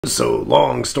So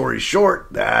long story short,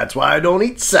 that's why I don't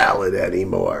eat salad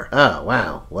anymore. Oh,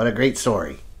 wow. What a great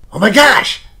story. Oh my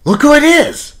gosh! Look who it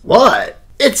is! What?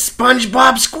 It's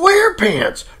SpongeBob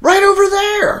SquarePants! Right over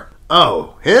there!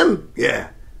 Oh, him? Yeah,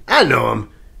 I know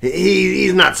him.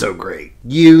 He's not so great.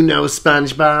 You know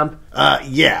SpongeBob?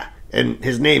 Yeah. And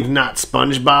his name's not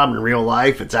SpongeBob in real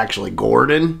life. It's actually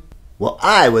Gordon. Well,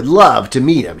 I would love to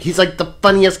meet him. He's like the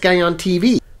funniest guy on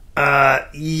TV.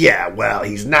 Yeah, well,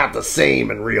 he's not the same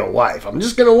in real life. I'm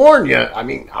just gonna warn you. I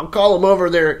mean, I'll call him over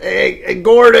there. Hey,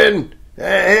 Gordon!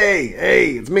 Hey,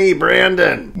 it's me,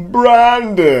 Brandon.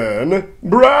 Brandon,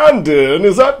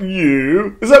 is that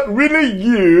you? Is that really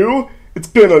you? It's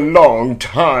been a long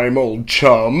time, old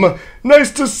chum.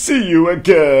 Nice to see you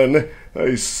again.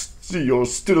 I see you're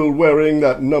still wearing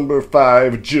that number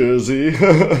 5 jersey.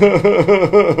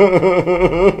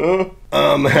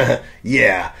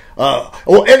 Yeah.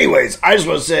 Well, anyways, I just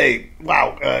want to say,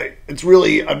 wow, it's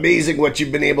really amazing what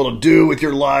you've been able to do with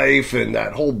your life and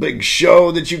that whole big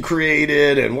show that you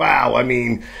created. And wow, I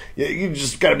mean, you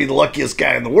just got to be the luckiest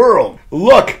guy in the world.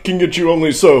 Luck can get you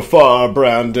only so far,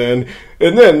 Brandon.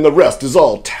 And then the rest is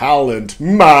all talent.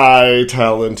 My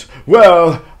talent.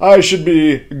 Well, I should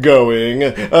be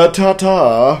going.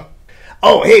 Ta-ta.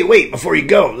 Oh, hey, wait, before you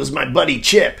go, this is my buddy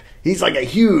Chip. He's like a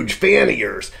huge fan of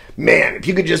yours. Man, if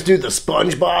you could just do the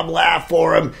SpongeBob laugh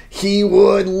for him, he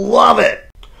would love it.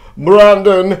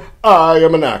 Brandon, I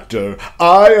am an actor.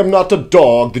 I am not a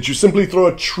dog that you simply throw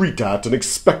a treat at and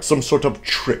expect some sort of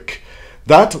trick.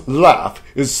 That laugh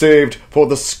is saved for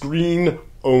the screen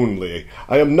only.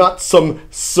 I am not some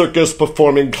circus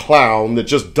performing clown that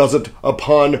just does it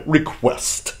upon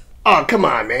request. Oh, come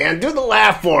on, man. Do the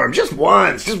laugh for him. Just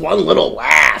once. Just one little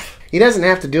laugh. He doesn't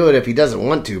have to do it if he doesn't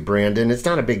want to, Brandon. It's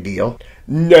not a big deal.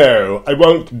 No, I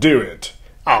won't do it.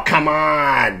 Oh, come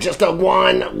on. Just a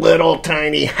one little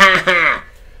tiny ha-ha.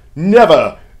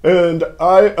 Never. And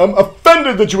I am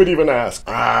offended that you would even ask.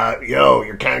 Yo,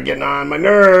 you're kind of getting on my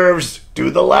nerves. Do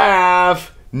the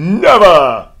laugh.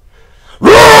 Never. Do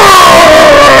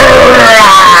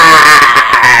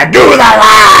the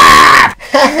laugh.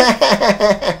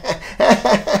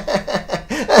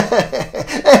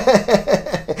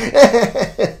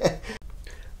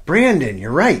 Brandon,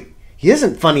 you're right. He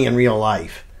isn't funny in real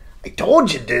life. I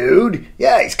told you, dude.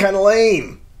 Yeah, he's kind of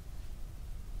lame.